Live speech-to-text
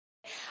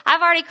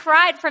I've already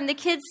cried from the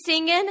kids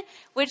singing,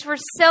 which were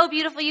so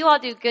beautiful. You all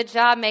do a good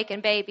job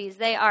making babies.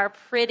 They are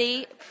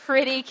pretty,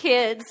 pretty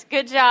kids.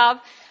 Good job.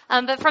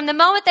 But from the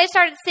moment they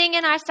started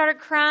singing, I started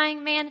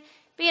crying. Man,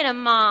 being a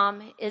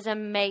mom is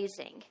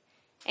amazing.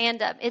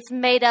 And it's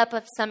made up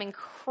of some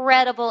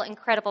incredible,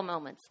 incredible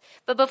moments.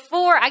 But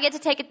before I get to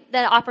take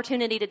the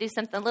opportunity to do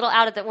something a little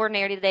out of the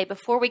ordinary today,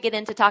 before we get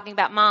into talking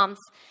about moms,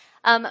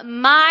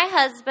 my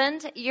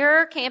husband,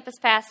 your campus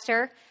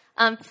pastor,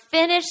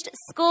 finished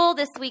school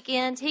this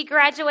weekend. He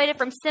graduated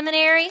from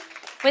seminary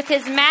with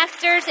his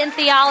master's in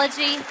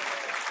theology,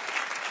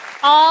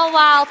 all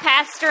while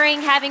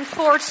pastoring, having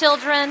 4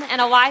 children and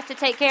a wife to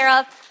take care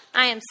of.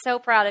 I am so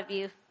proud of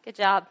you. Good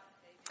job.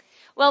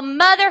 Well,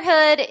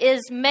 motherhood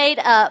is made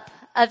up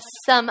of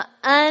some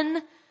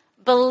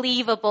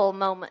unbelievable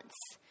moments.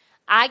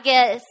 I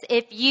guess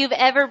if you've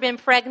ever been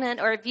pregnant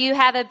or if you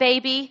have a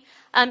baby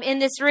in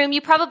this room, you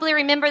probably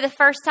remember the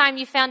first time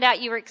you found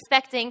out you were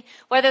expecting,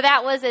 whether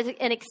that was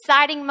an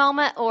exciting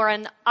moment or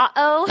an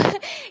uh-oh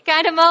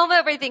kind of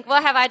moment where you think,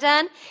 what have I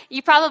done?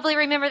 You probably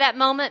remember that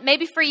moment.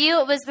 Maybe for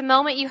you, it was the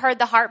moment you heard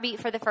the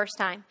heartbeat for the first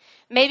time.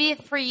 Maybe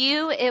for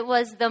you, it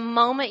was the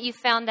moment you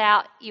found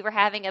out you were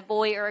having a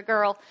boy or a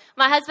girl.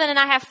 My husband and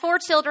I have 4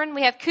 children.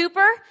 We have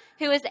Cooper,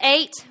 who is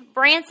 8.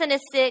 Branson is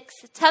 6.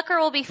 Tucker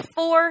will be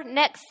 4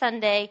 next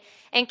Sunday.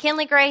 And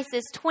Kinley Grace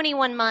is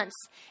 21 months.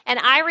 And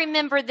I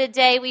remember the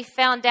day we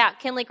found out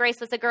Kinley Grace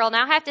was a girl.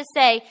 Now, I have to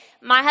say,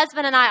 my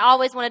husband and I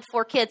always wanted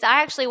 4 kids.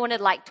 I actually wanted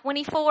like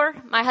 24.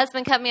 My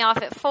husband cut me off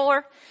at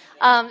 4.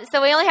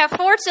 So we only have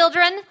 4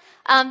 children.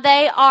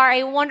 They are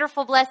a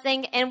wonderful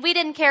blessing, and we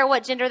didn't care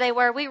what gender they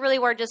were. We really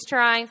were just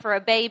trying for a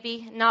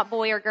baby, not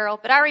boy or girl.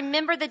 But I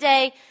remember the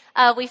day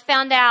we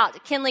found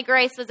out Kinley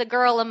Grace was a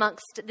girl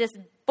amongst this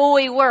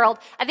boy world.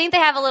 I think they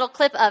have a little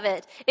clip of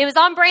it. It was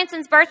on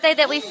Branson's birthday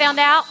that we found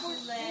out.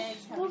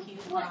 Legs, how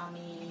cute,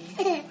 mommy.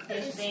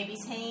 There's your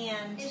baby's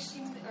hand. There's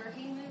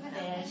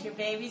your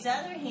baby's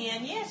other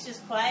hand. Yeah, it's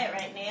just quiet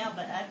right now,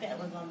 but I bet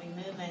we're going to be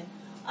moving.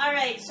 All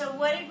right, so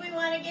what did we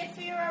want to get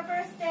for your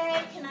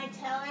birthday? Can I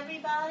tell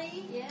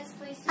everybody? Yes,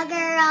 please. A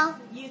girl.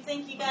 You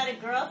think you got a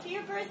girl for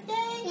your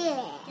birthday?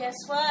 Yeah. Guess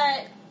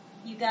what?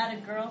 You got a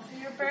girl for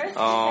your birthday.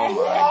 Oh,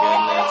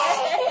 my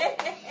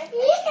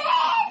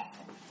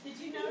Did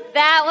you know that?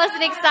 That was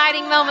an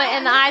exciting moment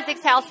in the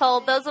Isaacs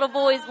household. Those little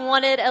boys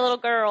wanted a little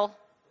girl.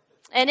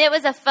 And it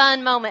was a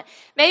fun moment.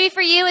 Maybe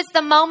for you, it's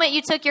the moment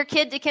you took your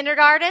kid to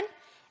kindergarten.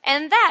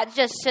 And that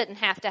just shouldn't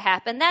have to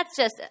happen. That's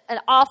just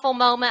an awful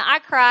moment. I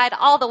cried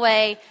all the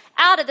way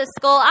out of the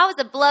school. I was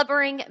a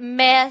blubbering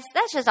mess.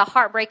 That's just a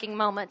heartbreaking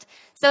moment.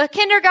 So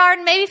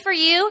kindergarten, maybe for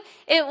you,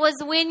 it was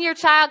when your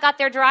child got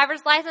their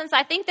driver's license.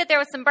 I think that there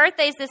was some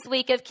birthdays this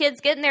week of kids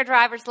getting their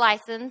driver's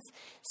license.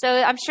 So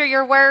I'm sure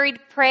your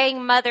worried,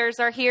 praying mothers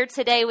are here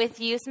today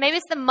with you. So maybe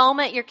it's the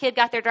moment your kid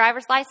got their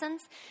driver's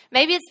license.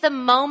 Maybe it's the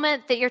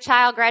moment that your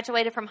child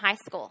graduated from high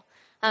school.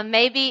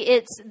 Maybe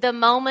it's the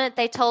moment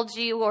they told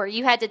you or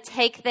you had to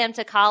take them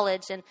to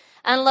college and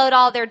unload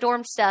all their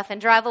dorm stuff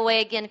and drive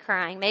away again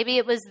crying. Maybe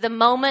it was the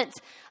moment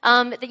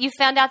that you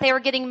found out they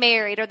were getting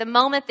married or the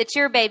moment that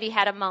your baby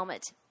had a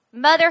moment.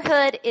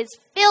 Motherhood is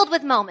filled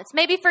with moments.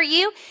 Maybe for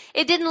you,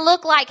 it didn't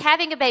look like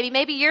having a baby.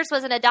 Maybe yours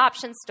was an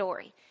adoption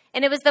story.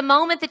 And it was the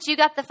moment that you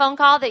got the phone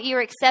call that you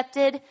were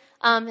accepted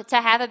to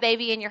have a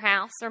baby in your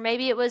house. Or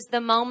maybe it was the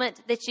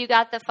moment that you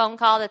got the phone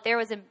call that there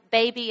was a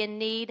baby in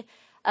need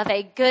of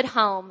a good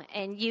home,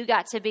 and you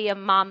got to be a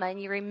mama,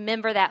 and you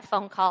remember that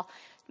phone call.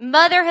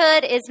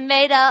 Motherhood is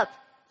made up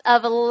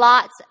of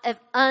lots of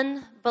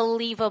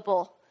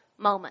unbelievable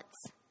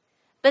moments.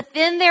 But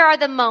then there are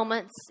the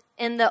moments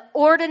in the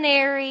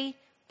ordinary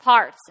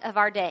parts of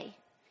our day.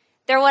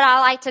 They're what I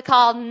like to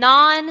call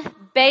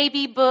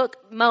non-baby book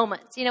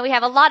moments. You know, we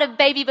have a lot of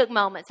baby book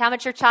moments. How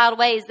much your child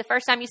weighs, the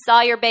first time you saw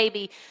your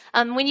baby,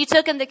 when you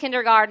took them to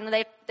kindergarten,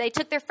 they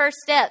took their first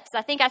steps.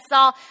 I think I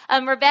saw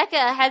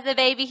Rebecca has a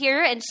baby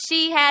here, and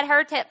she had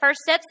her first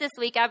steps this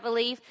week, I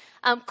believe.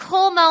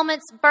 Cool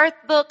moments, birth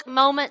book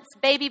moments,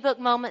 baby book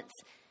moments.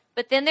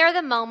 But then there are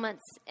the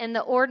moments in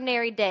the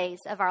ordinary days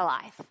of our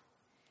life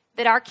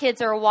that our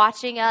kids are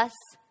watching us.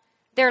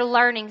 They're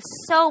learning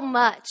so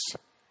much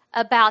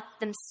about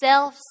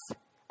themselves,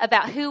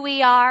 about who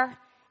we are,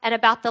 and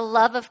about the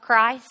love of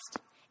Christ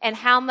and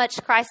how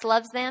much Christ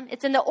loves them.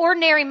 It's in the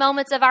ordinary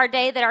moments of our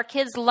day that our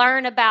kids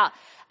learn about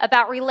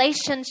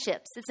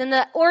relationships. It's in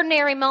the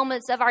ordinary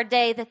moments of our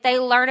day that they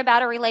learn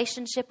about a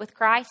relationship with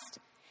Christ.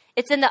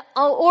 It's in the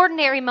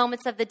ordinary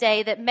moments of the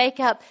day that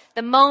make up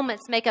the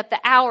moments, make up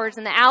the hours,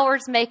 and the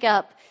hours make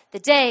up the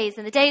days,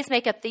 and the days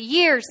make up the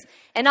years.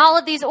 And all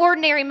of these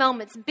ordinary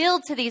moments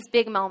build to these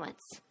big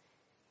moments.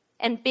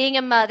 And being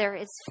a mother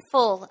is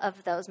full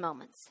of those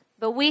moments.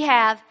 But we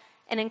have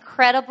an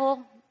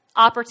incredible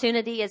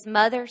opportunity as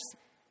mothers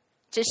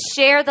to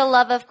share the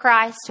love of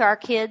Christ to our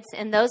kids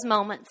in those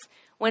moments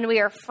when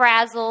we are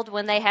frazzled,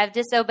 when they have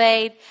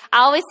disobeyed. I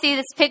always see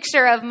this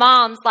picture of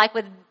moms like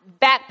with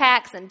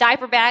backpacks and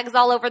diaper bags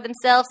all over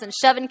themselves and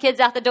shoving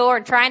kids out the door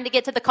and trying to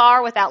get to the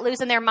car without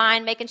losing their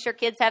mind, making sure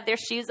kids have their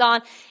shoes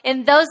on.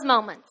 In those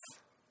moments,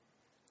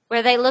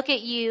 where they look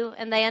at you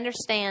and they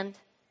understand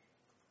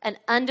an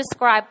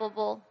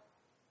undescribable,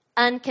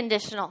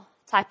 unconditional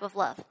type of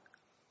love.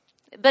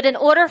 But in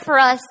order for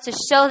us to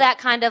show that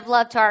kind of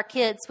love to our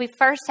kids, we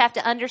first have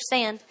to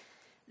understand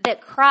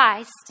that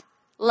Christ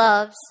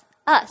loves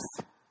us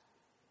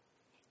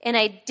in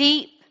a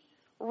deep,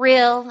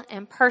 real,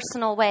 and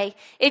personal way.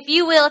 If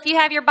you will, if you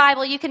have your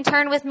Bible, you can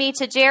turn with me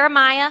to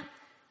Jeremiah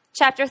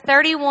chapter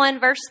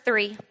 31, verse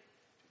 3.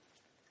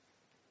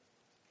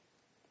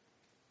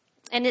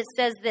 And it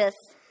says this: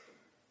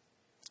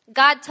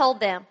 God told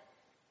them,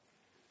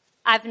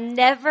 I've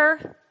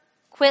never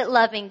quit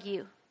loving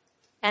you,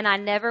 and I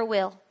never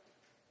will.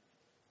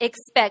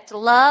 Expect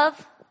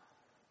love,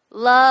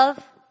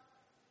 love,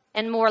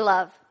 and more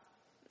love.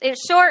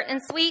 It's short and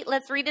sweet.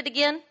 Let's read it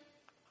again.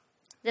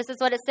 This is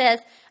what it says.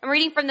 I'm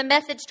reading from the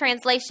Message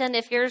translation,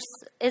 if yours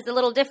is a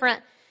little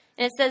different.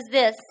 And it says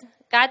this: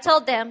 God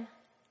told them,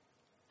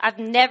 I've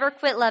never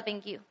quit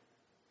loving you,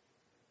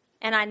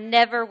 and I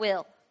never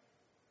will.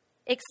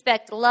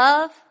 Expect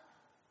love,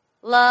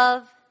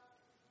 love,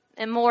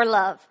 and more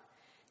love.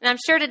 And I'm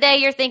sure today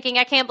you're thinking,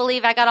 I can't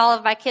believe I got all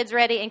of my kids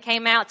ready and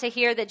came out to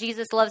hear that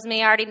Jesus loves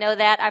me. I already know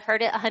that. I've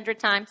heard it 100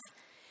 times.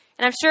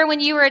 And I'm sure when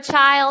you were a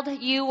child,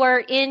 you were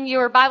in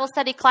your Bible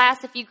study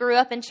class if you grew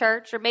up in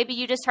church, or maybe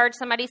you just heard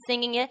somebody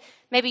singing it.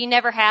 Maybe you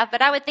never have.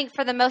 But I would think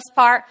for the most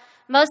part,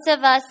 most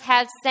of us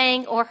have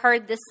sang or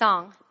heard this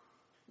song.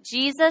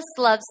 Jesus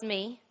loves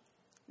me,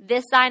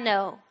 this I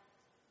know,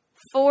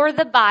 for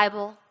the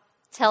Bible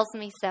tells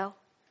me so.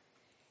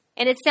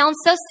 And it sounds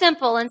so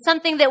simple and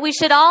something that we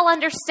should all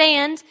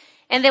understand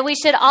and that we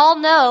should all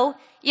know,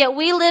 yet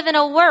we live in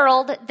a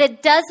world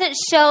that doesn't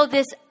show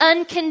this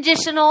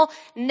unconditional,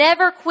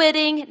 never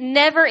quitting,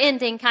 never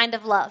ending kind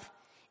of love.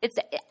 It's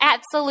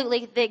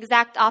absolutely the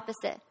exact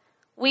opposite.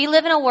 We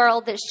live in a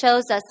world that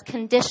shows us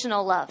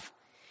conditional love.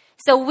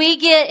 So we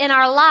get in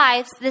our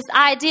lives this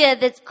idea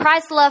that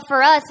Christ's love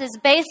for us is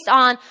based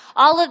on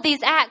all of these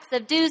acts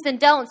of do's and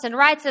don'ts and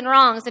rights and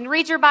wrongs. And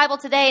read your Bible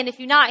today, and if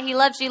you're not, he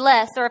loves you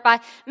less. Or if I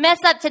mess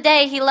up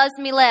today, he loves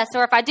me less.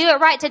 Or if I do it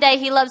right today,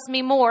 he loves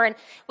me more. And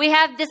we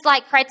have this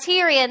like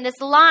criteria and this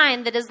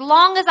line that as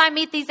long as I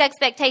meet these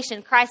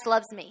expectations, Christ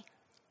loves me.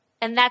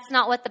 And that's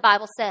not what the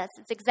Bible says.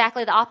 It's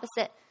exactly the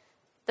opposite.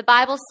 The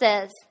Bible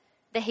says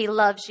that he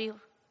loves you.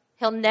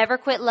 He'll never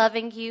quit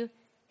loving you.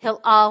 He'll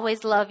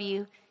always love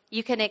you.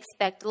 You can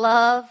expect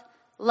love,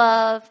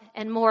 love,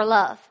 and more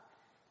love.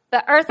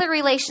 But earthly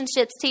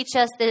relationships teach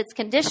us that it's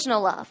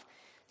conditional love.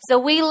 So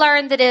we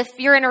learn that if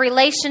you're in a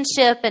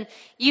relationship and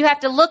you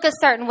have to look a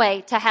certain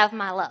way to have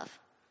my love,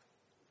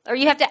 or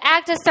you have to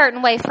act a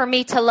certain way for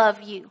me to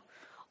love you,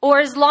 or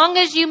as long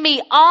as you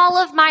meet all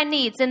of my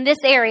needs in this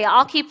area,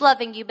 I'll keep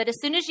loving you. But as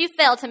soon as you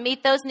fail to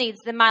meet those needs,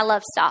 then my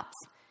love stops.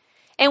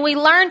 And we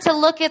learn to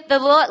look at the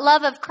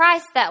love of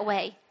Christ that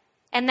way,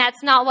 and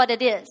that's not what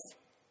it is.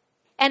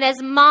 And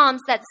as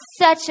moms, that's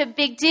such a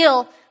big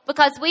deal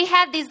because we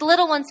have these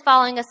little ones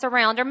following us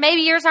around. Or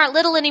maybe yours aren't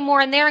little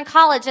anymore and they're in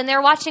college and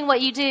they're watching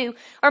what you do.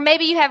 Or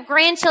maybe you have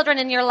grandchildren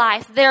in your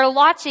life. They're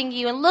watching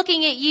you and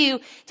looking at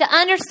you to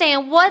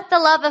understand what the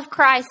love of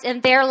Christ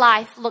in their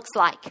life looks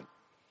like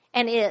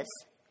and is.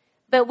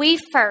 But we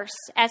first,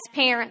 as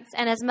parents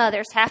and as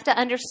mothers, have to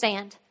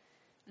understand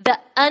the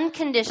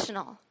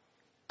unconditional,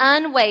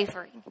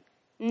 unwavering,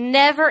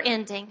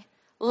 never-ending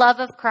love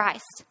of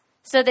Christ,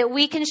 so that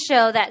we can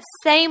show that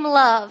same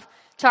love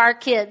to our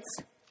kids.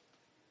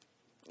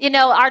 You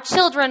know, our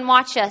children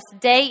watch us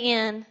day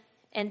in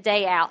and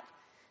day out.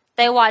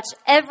 They watch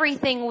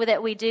everything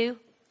that we do.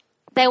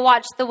 They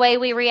watch the way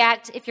we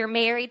react if you're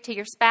married to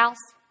your spouse.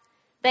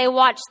 They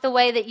watch the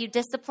way that you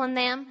discipline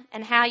them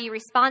and how you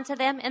respond to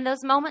them in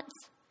those moments.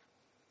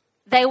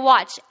 They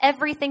watch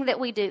everything that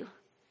we do.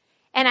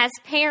 And as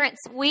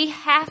parents, we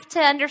have to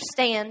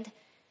understand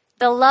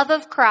the love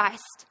of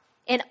Christ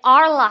in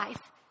our life,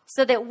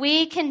 so that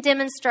we can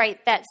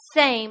demonstrate that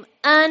same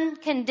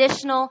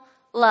unconditional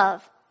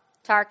love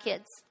to our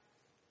kids.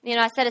 You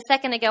know, I said a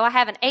second ago, I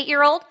have an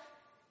 8-year-old,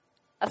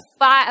 a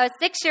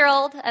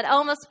 6-year-old, an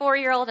almost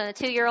 4-year-old, and a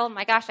 2-year-old.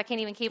 My gosh, I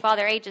can't even keep all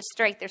their ages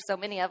straight. There's so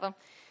many of them.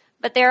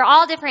 But they're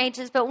all different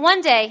ages. But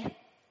one day,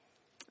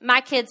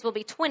 my kids will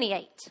be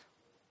 28,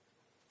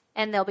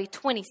 and they'll be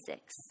 26,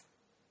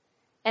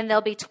 and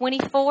they'll be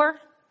 24,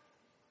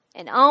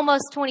 and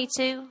almost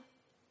 22.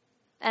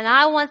 And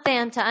I want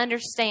them to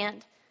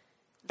understand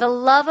the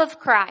love of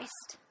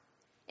Christ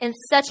in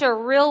such a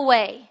real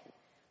way,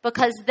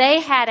 because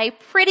they had a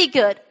pretty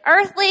good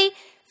earthly,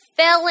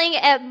 failing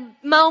at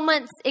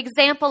moments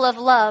example of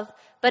love,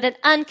 but an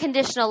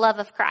unconditional love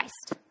of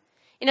Christ.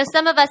 You know,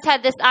 some of us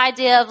had this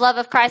idea of love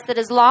of Christ that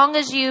as long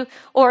as you,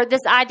 or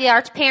this idea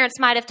our parents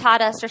might have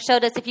taught us or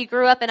showed us if you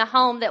grew up in a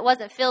home that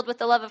wasn't filled with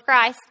the love of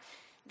Christ,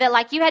 that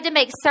like you had to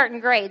make certain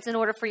grades in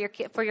order for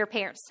your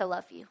parents to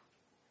love you.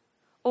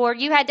 Or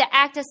you had to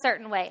act a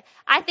certain way.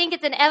 I think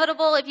it's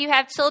inevitable if you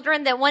have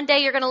children that one day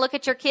you're going to look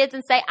at your kids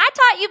and say, I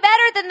taught you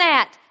better than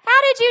that.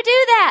 How did you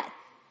do that?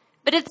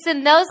 But it's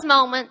in those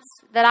moments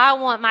that I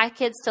want my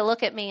kids to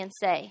look at me and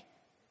say,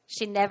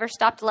 she never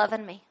stopped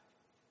loving me.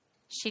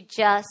 She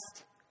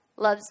just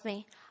loves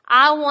me.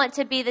 I want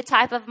to be the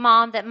type of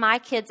mom that my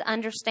kids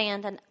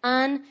understand an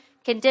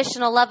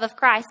unconditional love of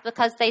Christ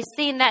because they've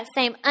seen that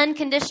same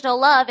unconditional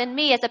love in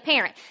me as a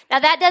parent. Now,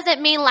 that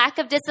doesn't mean lack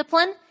of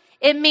discipline.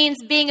 It means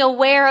being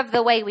aware of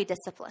the way we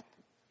discipline.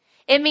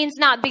 It means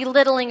not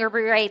belittling or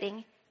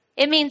berating.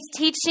 It means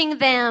teaching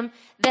them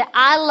that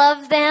I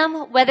love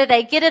them whether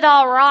they get it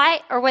all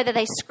right or whether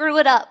they screw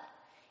it up.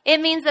 It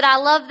means that I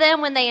love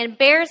them when they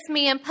embarrass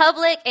me in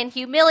public and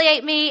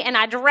humiliate me and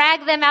I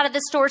drag them out of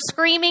the store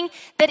screaming,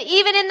 that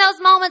even in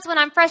those moments when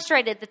I'm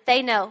frustrated, that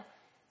they know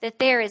that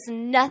there is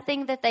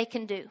nothing that they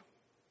can do.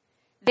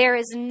 There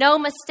is no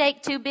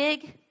mistake too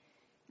big.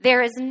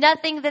 There is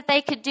nothing that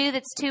they could do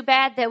that's too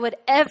bad that would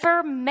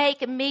ever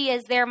make me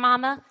as their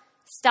mama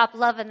stop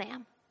loving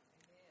them.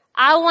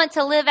 I want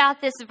to live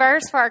out this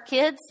verse for our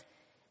kids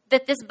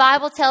that this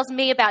Bible tells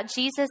me about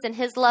Jesus and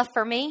his love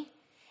for me.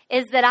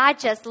 Is that I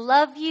just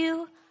love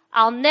you.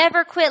 I'll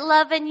never quit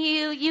loving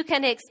you. You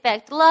can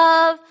expect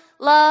love,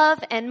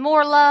 and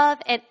more love.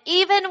 And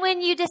even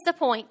when you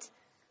disappoint,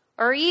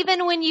 or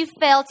even when you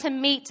fail to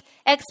meet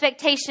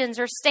expectations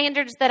or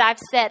standards that I've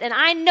set, and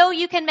I know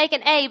you can make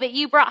an A, but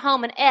you brought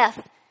home an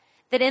F,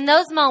 that in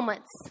those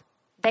moments,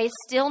 they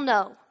still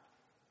know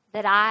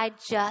that I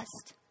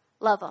just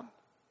love them.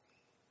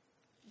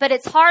 But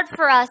it's hard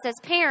for us as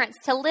parents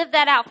to live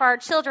that out for our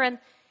children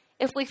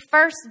if we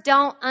first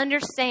don't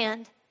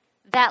understand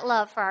that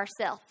love for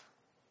ourselves.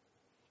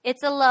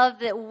 It's a love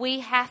that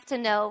we have to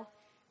know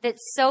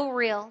that's so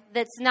real,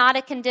 that's not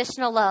a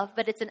conditional love,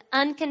 but it's an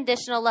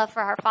unconditional love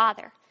for our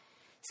Father.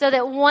 So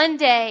that one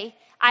day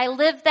I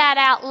live that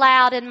out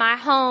loud in my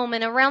home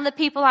and around the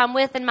people I'm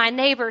with and my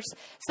neighbors,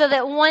 so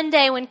that one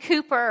day when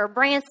Cooper or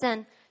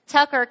Branson,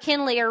 Tucker or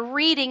Kinley are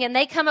reading and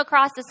they come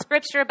across a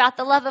scripture about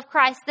the love of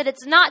Christ, that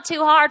it's not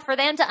too hard for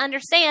them to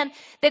understand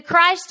that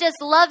Christ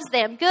just loves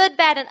them, good,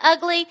 bad, and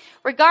ugly,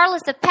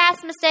 regardless of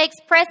past mistakes,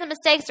 present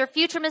mistakes, or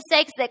future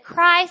mistakes, that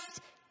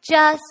Christ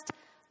just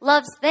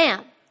loves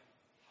them.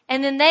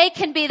 And then they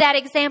can be that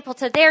example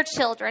to their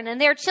children and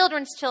their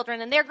children's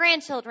children and their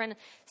grandchildren,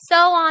 so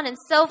on and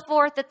so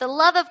forth, that the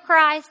love of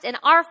Christ in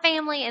our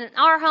family and in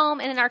our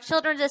home and in our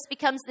children just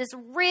becomes this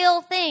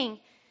real thing.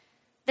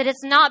 That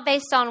it's not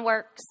based on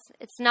works.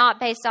 It's not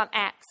based on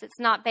acts. It's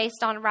not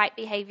based on right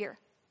behavior.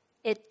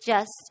 It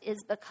just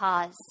is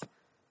because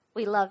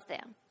we love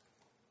them.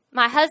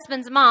 My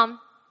husband's mom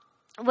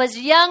was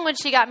young when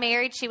she got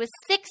married. She was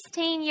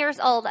 16 years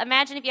old.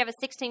 Imagine if you have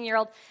a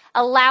 16-year-old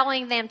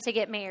allowing them to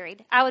get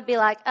married. I would be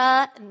like,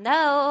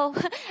 no,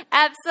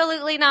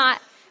 absolutely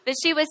not. But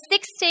she was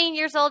 16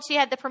 years old. She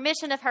had the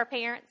permission of her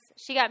parents.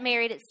 She got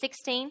married at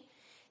 16.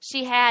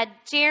 She had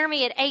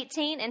Jeremy at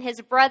 18 and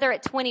his brother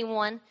at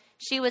 21.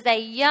 She was a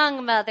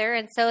young mother,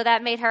 and so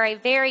that made her a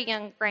very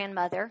young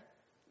grandmother.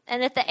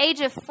 And at the age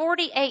of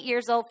 46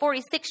 years old,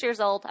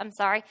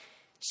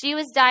 she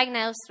was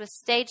diagnosed with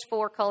stage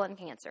 4 colon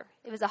cancer.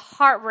 It was a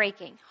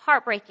heartbreaking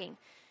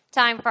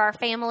time for our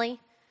family.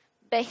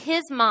 But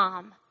his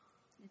mom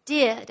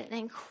did an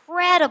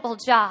incredible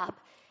job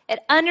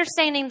at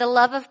understanding the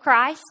love of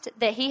Christ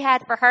that he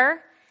had for her,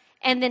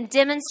 and then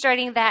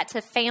demonstrating that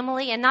to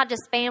family, and not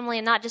just family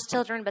and not just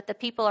children, but the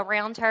people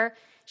around her.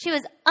 She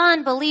was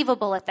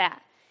unbelievable at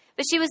that.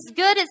 But she was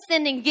good at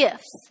sending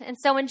gifts. And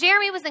so when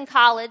Jeremy was in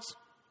college,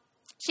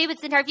 she would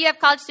send her, if you have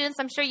college students,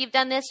 I'm sure you've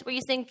done this, where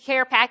you send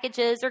care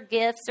packages or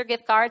gifts or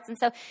gift cards. And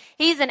so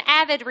he's an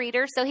avid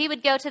reader. So he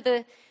would go to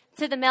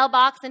the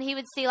mailbox and he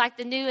would see like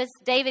the newest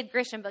David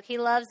Grisham book. He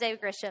loves David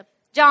Grisham.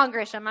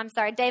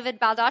 David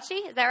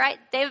Baldacci, is that right?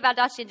 David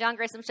Baldacci and John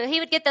Grisham. So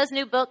he would get those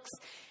new books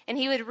and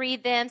he would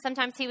read them.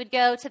 Sometimes he would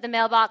go to the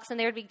mailbox and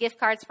there would be gift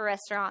cards for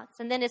restaurants.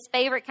 And then his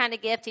favorite kind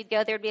of gift, he'd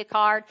go, there would be a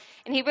card.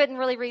 And he wouldn't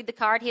really read the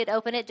card. He'd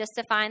open it just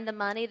to find the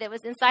money that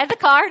was inside the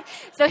card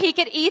so he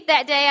could eat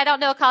that day. I don't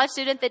know a college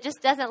student that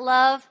just doesn't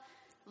love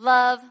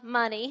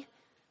money.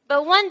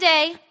 But one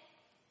day,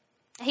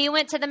 he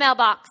went to the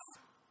mailbox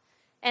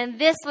and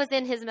this was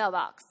in his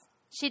mailbox.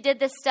 She did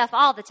this stuff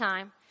all the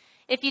time.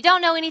 If you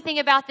don't know anything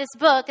about this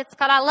book, it's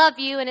called I Love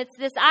You, and it's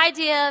this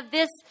idea of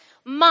this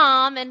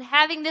mom and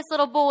having this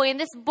little boy, and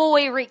this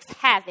boy wreaks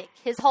havoc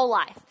his whole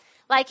life.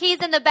 Like,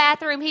 he's in the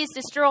bathroom, he's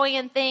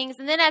destroying things,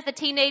 and then as a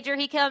teenager,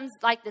 he comes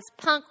like this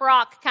punk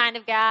rock kind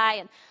of guy,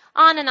 and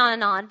on and on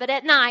and on. But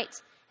at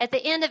night, at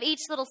the end of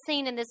each little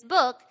scene in this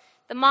book,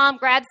 the mom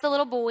grabs the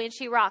little boy, and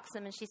she rocks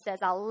him, and she says,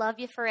 I'll love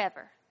you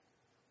forever.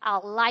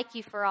 I'll like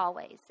you for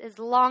always. As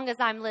long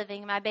as I'm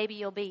living, my baby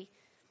you'll be.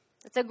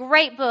 It's a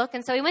great book.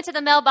 And so he went to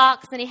the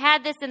mailbox and he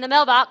had this in the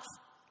mailbox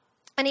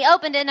and he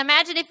opened it. And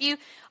imagine if you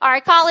are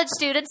a college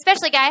student,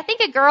 especially a guy, I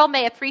think a girl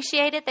may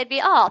appreciate it. They'd be,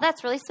 oh,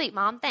 that's really sweet,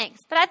 Mom. Thanks.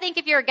 But I think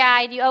if you're a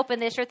guy and you open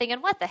this, you're thinking,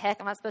 what the heck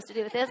am I supposed to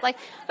do with this? Like,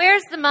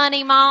 where's the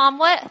money, Mom?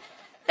 What?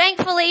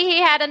 Thankfully, he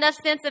had enough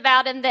sense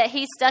about him that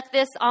he stuck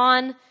this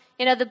on,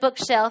 the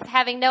bookshelf,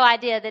 having no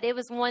idea that it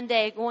was one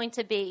day going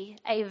to be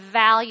a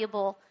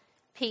valuable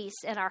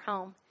piece in our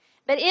home.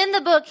 But in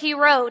the book, he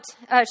wrote,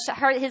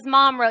 his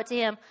mom wrote to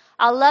him,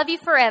 I'll love you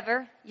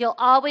forever. You'll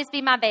always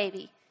be my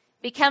baby.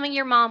 Becoming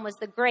your mom was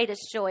the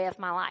greatest joy of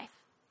my life.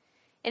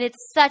 And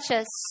it's such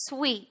a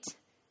sweet,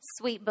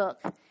 sweet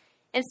book.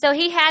 And so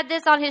he had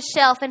this on his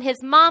shelf, and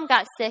his mom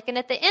got sick. And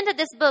at the end of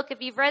this book,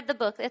 if you've read the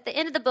book, at the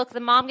end of the book, the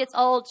mom gets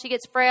old. She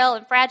gets frail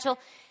and fragile.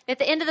 At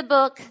the end of the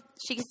book,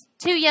 she's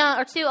too young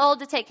or too old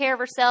to take care of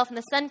herself. And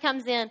the son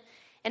comes in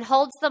and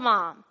holds the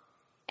mom.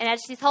 And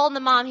as she's holding the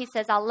mom, he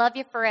says, I'll love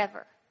you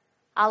forever.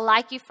 I'll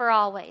like you for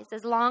always.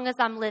 As long as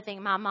I'm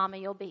living, my mama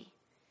you'll be.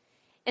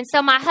 And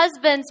so my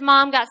husband's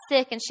mom got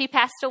sick, and she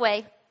passed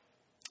away.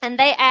 And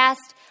they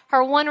asked,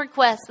 her one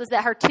request was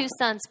that her 2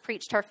 sons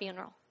preached her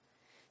funeral.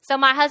 So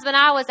my husband,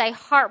 I was a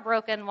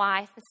heartbroken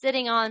wife,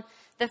 sitting on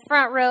the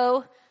front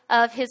row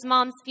of his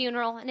mom's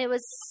funeral. And it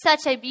was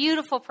such a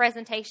beautiful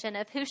presentation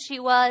of who she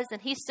was.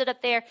 And he stood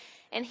up there,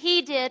 and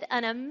he did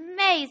an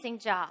amazing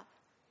job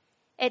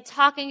at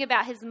talking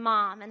about his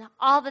mom and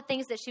all the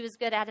things that she was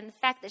good at, and the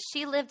fact that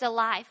she lived a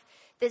life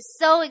that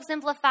so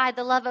exemplified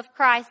the love of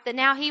Christ that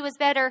now he was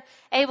better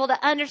able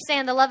to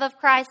understand the love of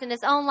Christ in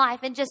his own life,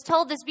 and just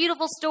told this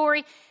beautiful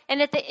story.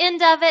 And at the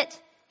end of it,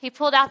 he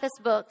pulled out this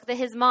book that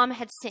his mom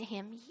had sent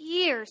him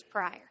years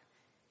prior.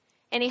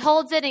 And he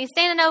holds it, and he's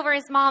standing over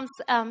his mom's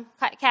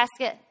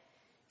casket.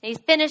 And he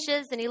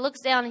finishes, and he looks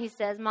down, and he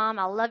says, Mom,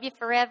 I'll love you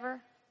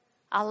forever.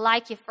 I'll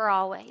like you for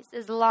always.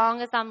 As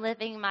long as I'm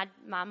living, my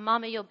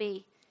mama you'll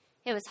be.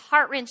 It was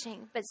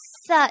heart-wrenching, but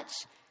such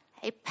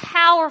a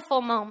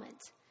powerful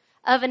moment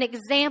of an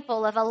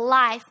example of a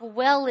life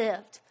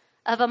well-lived,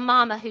 of a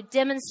mama who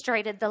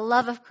demonstrated the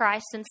love of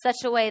Christ in such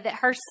a way that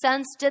her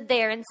son stood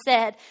there and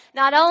said,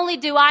 not only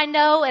do I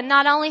know and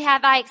not only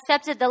have I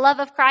accepted the love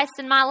of Christ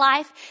in my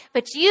life,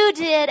 but you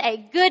did a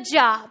good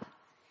job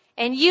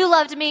and you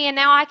loved me, and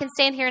now I can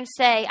stand here and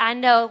say, I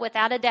know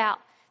without a doubt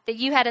that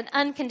you had an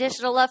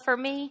unconditional love for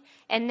me,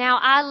 and now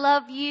I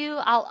love you.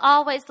 I'll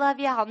always love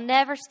you. I'll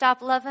never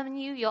stop loving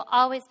you. You'll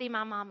always be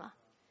my mama.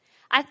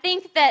 I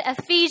think that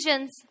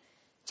Ephesians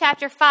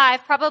chapter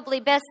 5 probably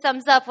best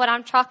sums up what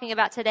I'm talking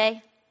about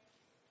today.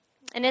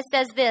 And it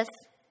says this: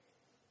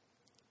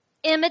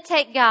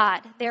 imitate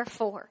God,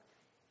 therefore,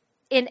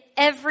 in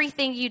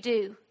everything you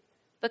do,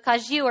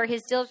 because you are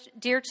his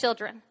dear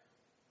children.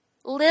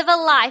 Live a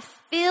life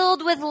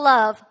filled with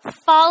love,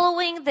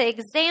 following the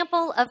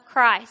example of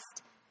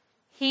Christ.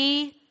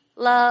 He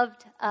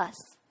loved us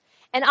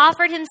and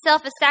offered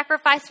himself a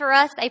sacrifice for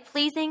us, a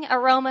pleasing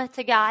aroma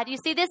to God. You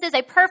see, this is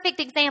a perfect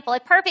example, a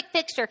perfect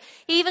picture.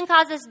 He even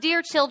calls us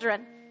dear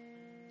children.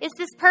 It's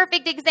this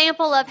perfect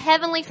example of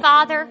Heavenly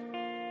Father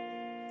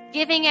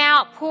giving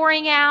out,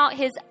 pouring out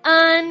his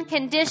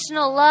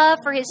unconditional love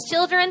for his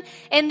children.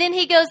 And then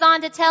he goes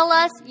on to tell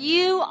us,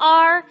 you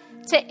are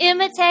to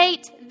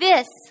imitate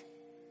this.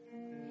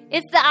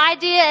 It's the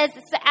idea as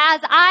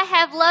I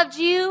have loved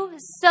you,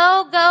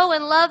 so go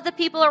and love the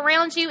people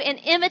around you and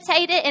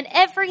imitate it in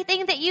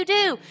everything that you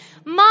do.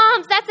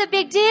 Moms, that's a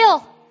big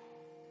deal.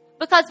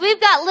 Because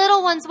we've got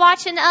little ones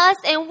watching us,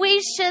 and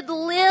we should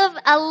live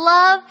a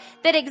love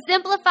that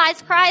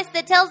exemplifies Christ,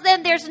 that tells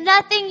them there's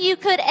nothing you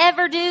could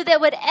ever do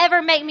that would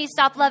ever make me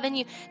stop loving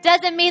you.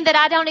 Doesn't mean that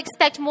I don't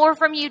expect more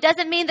from you.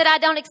 Doesn't mean that I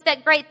don't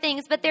expect great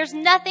things. But there's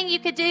nothing you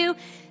could do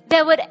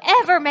that would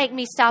ever make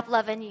me stop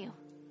loving you.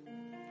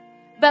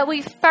 But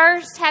we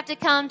first have to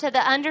come to the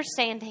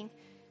understanding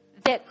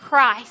that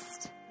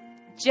Christ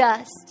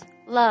just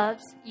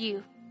loves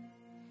you.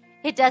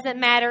 It doesn't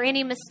matter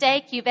any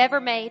mistake you've ever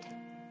made.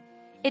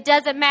 It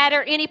doesn't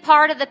matter any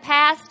part of the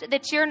past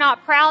that you're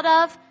not proud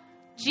of.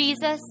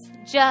 Jesus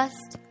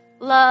just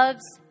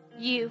loves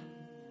you.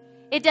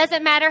 It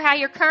doesn't matter how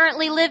you're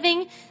currently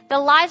living, the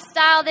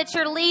lifestyle that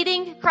you're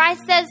leading.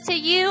 Christ says to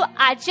you,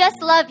 I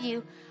just love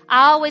you.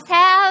 I always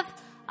have.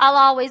 I'll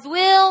always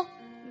will.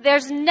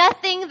 There's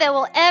nothing that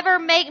will ever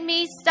make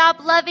me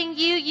stop loving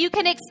you. You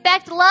can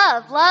expect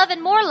love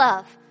and more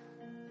love.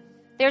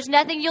 There's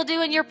nothing you'll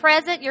do in your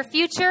present, your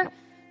future,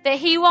 that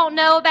he won't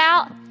know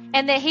about,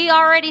 and that he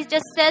already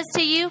just says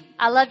to you,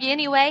 I love you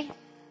anyway.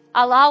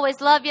 I'll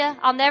always love you.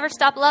 I'll never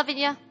stop loving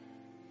you.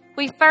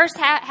 We first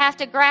have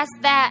to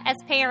grasp that as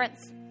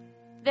parents,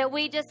 that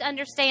we just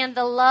understand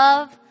the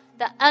love,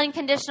 the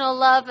unconditional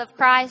love of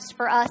Christ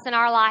for us in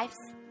our lives.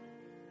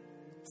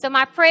 So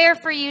my prayer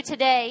for you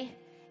today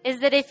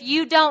is that if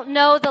you don't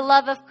know the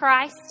love of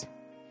Christ,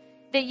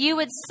 that you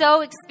would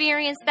so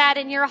experience that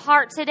in your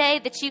heart today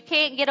that you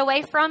can't get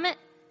away from it,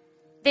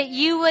 that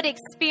you would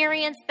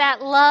experience that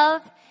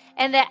love,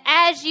 and that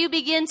as you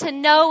begin to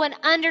know and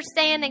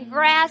understand and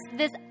grasp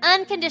this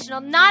unconditional,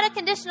 not a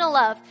conditional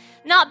love,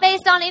 not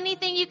based on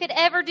anything you could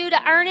ever do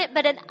to earn it,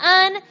 but an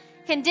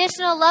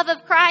unconditional love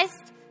of Christ,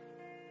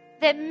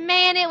 that,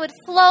 man, it would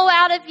flow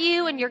out of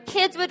you and your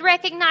kids would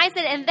recognize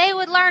it and they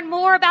would learn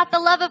more about the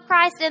love of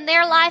Christ in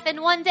their life. And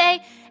one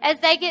day, as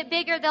they get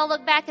bigger, they'll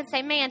look back and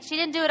say, man, she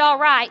didn't do it all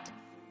right.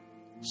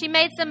 She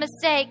made some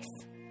mistakes,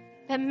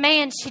 but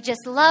man, she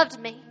just loved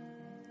me.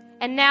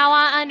 And now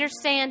I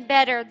understand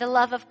better the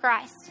love of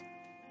Christ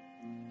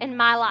in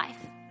my life.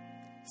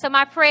 So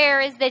my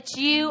prayer is that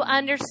you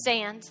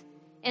understand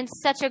in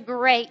such a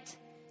great,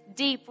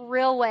 deep,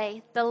 real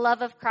way the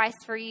love of Christ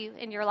for you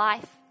in your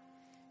life.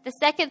 The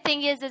second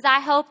thing is I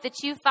hope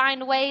that you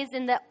find ways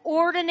in the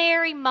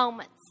ordinary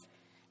moments,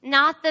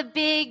 not the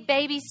big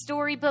baby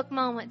storybook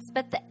moments,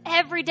 but the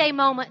everyday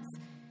moments,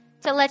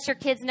 to let your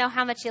kids know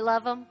how much you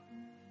love them,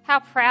 how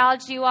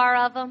proud you are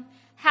of them,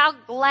 how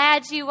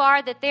glad you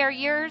are that they're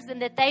yours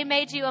and that they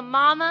made you a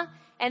mama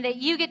and that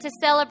you get to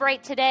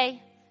celebrate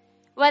today.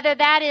 Whether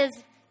that is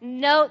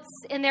notes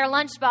in their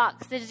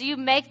lunchbox as you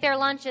make their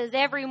lunches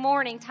every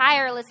morning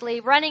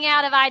tirelessly, running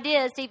out of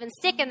ideas to even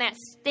stick in that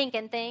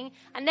stinking thing.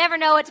 I never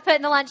know what to put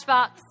in the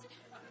lunchbox.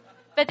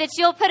 But that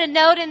you'll put a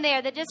note in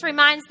there that just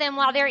reminds them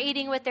while they're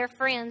eating with their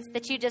friends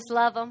that you just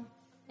love them,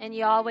 and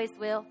you always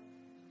will.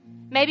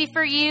 Maybe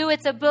for you,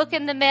 it's a book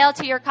in the mail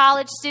to your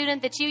college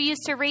student that you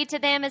used to read to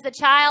them as a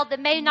child that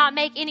may not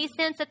make any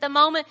sense at the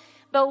moment,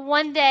 but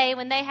one day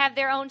when they have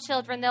their own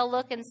children, they'll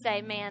look and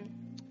say, man,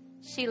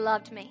 she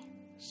loved me.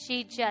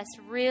 She just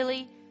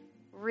really,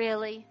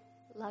 really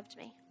loved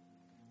me.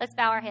 Let's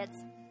bow our heads.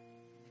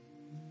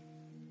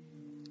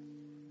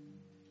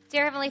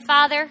 Dear Heavenly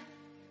Father,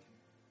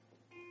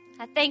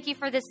 I thank you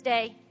for this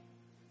day.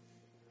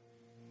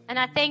 And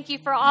I thank you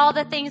for all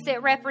the things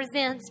it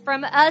represents,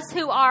 from us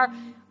who are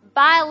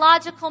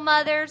biological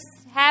mothers,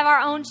 have our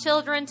own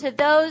children, to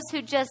those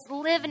who just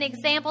live an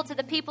example to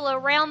the people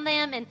around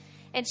them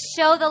and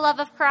show the love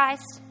of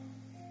Christ.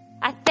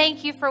 I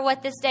thank you for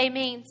what this day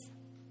means.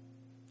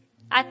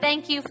 I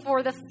thank you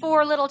for the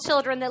 4 little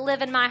children that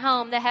live in my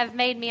home that have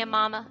made me a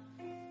mama.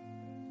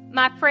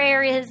 My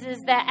prayer is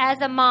that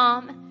as a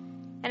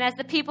mom and as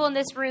the people in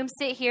this room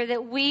sit here,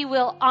 that we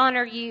will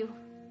honor you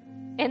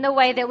in the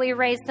way that we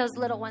raise those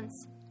little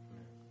ones.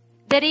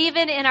 That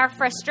even in our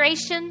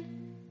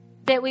frustration,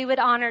 that we would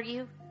honor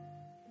you.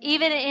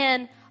 Even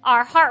in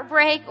our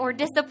heartbreak or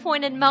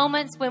disappointed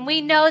moments when we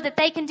know that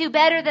they can do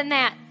better than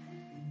that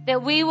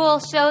we will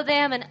show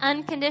them an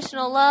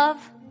unconditional love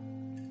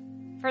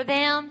for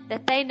them,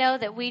 that they know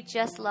that we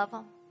just love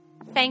them.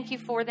 Thank you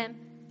for them.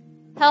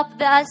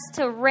 Help us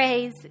to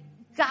raise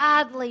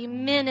godly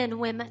men and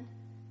women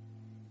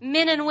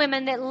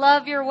that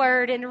love your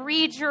word and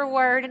read your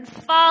word and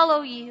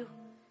follow you.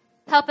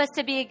 Help us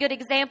to be a good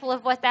example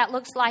of what that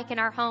looks like in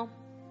our home.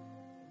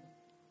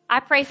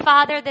 I pray,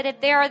 Father, that if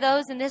there are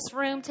those in this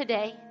room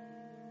today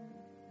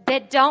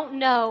that don't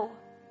know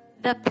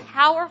the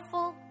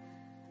powerful,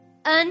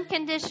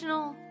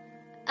 unconditional,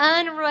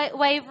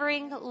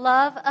 unwavering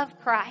love of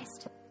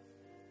Christ,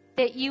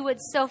 that you would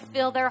so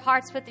fill their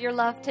hearts with your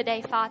love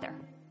today, Father.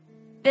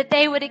 That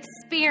they would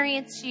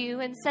experience you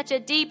in such a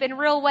deep and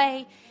real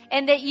way,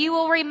 and that you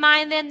will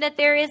remind them that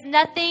there is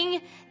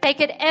nothing they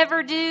could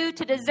ever do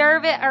to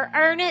deserve it or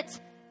earn it,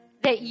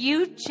 that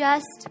you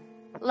just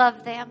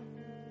love them.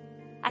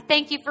 I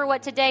thank you for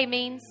what today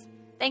means.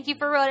 Thank you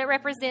for what it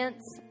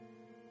represents.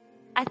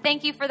 I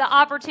thank you for the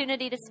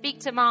opportunity to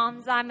speak to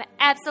moms. I'm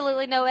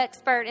absolutely no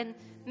expert and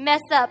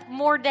mess up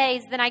more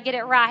days than I get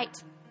it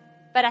right.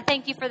 But I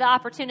thank you for the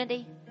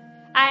opportunity.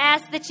 I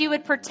ask that you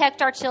would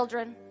protect our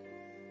children,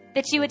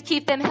 that you would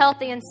keep them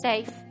healthy and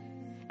safe.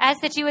 I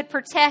ask that you would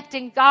protect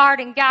and guard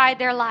and guide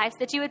their lives,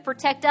 that you would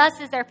protect us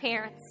as their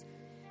parents,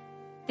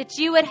 that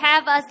you would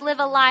have us live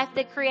a life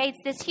that creates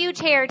this huge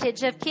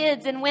heritage of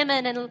kids and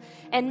women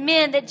and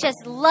men that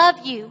just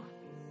love you.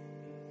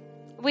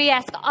 We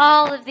ask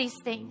all of these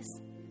things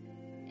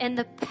in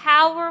the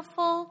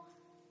powerful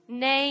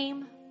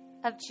name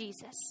of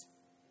Jesus.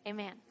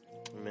 Amen.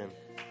 Amen.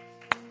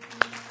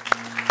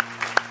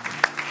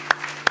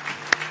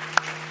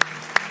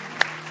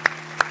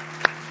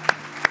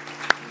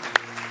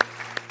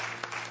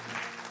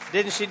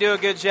 Didn't she do a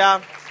good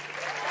job?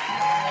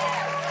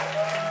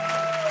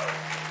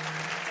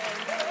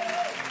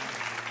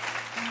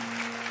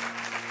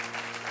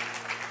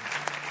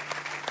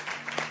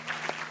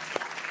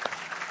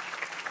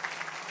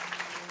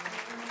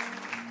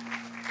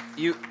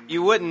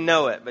 You wouldn't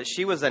know it, but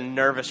she was a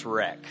nervous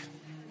wreck.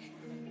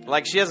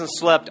 Like she hasn't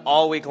slept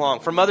all week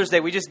long. For Mother's Day,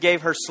 we just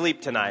gave her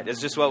sleep tonight.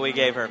 It's just what we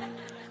gave her.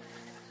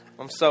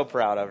 I'm so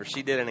proud of her.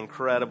 She did an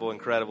incredible,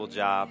 incredible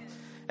job.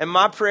 And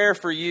my prayer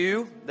for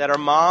you that are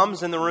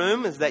moms in the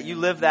room is that you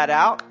live that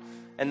out.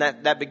 And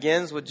that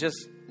begins with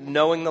just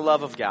knowing the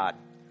love of God.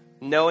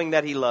 Knowing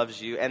that He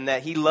loves you and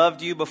that He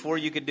loved you before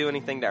you could do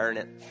anything to earn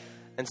it.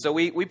 And so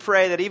we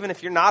pray that even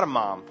if you're not a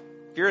mom,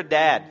 if you're a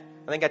dad,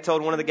 I think I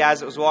told one of the guys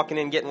that was walking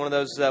in getting one of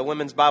those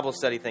women's Bible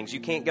study things,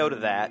 you can't go to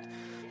that.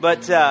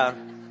 But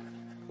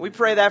we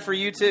pray that for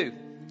you too.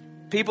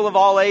 People of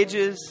all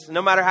ages,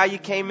 no matter how you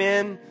came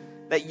in,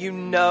 that you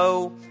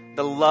know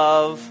the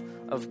love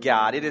of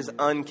God. It is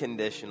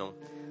unconditional.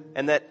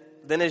 And that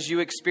then as you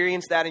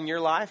experience that in your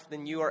life,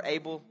 then you are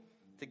able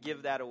to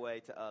give that away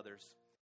to others.